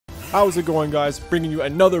How's it going, guys? Bringing you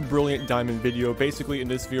another brilliant diamond video. Basically, in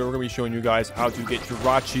this video, we're going to be showing you guys how to get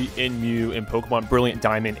Jirachi and Mew in Pokemon Brilliant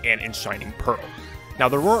Diamond and in Shining Pearl. Now,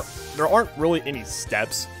 there aren't really any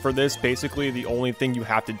steps for this. Basically, the only thing you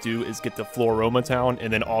have to do is get to Floroma Town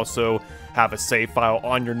and then also have a save file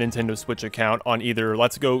on your Nintendo Switch account on either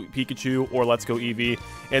Let's Go Pikachu or Let's Go Eevee,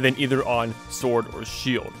 and then either on Sword or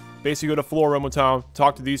Shield. Basically, go to Floroma Town,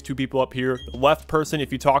 talk to these two people up here. The left person,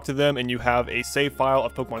 if you talk to them and you have a save file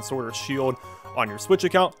of Pokemon Sword or Shield on your Switch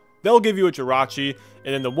account, they'll give you a Jirachi.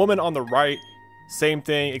 And then the woman on the right, same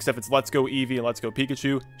thing, except it's Let's Go Eevee and Let's Go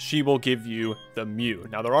Pikachu, she will give you the Mew.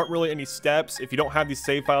 Now, there aren't really any steps. If you don't have these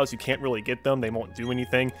save files, you can't really get them. They won't do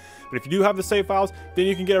anything. But if you do have the save files, then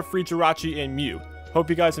you can get a free Jirachi and Mew.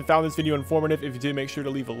 Hope you guys have found this video informative. If you did, make sure to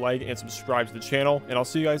leave a like and subscribe to the channel. And I'll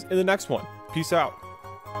see you guys in the next one. Peace out.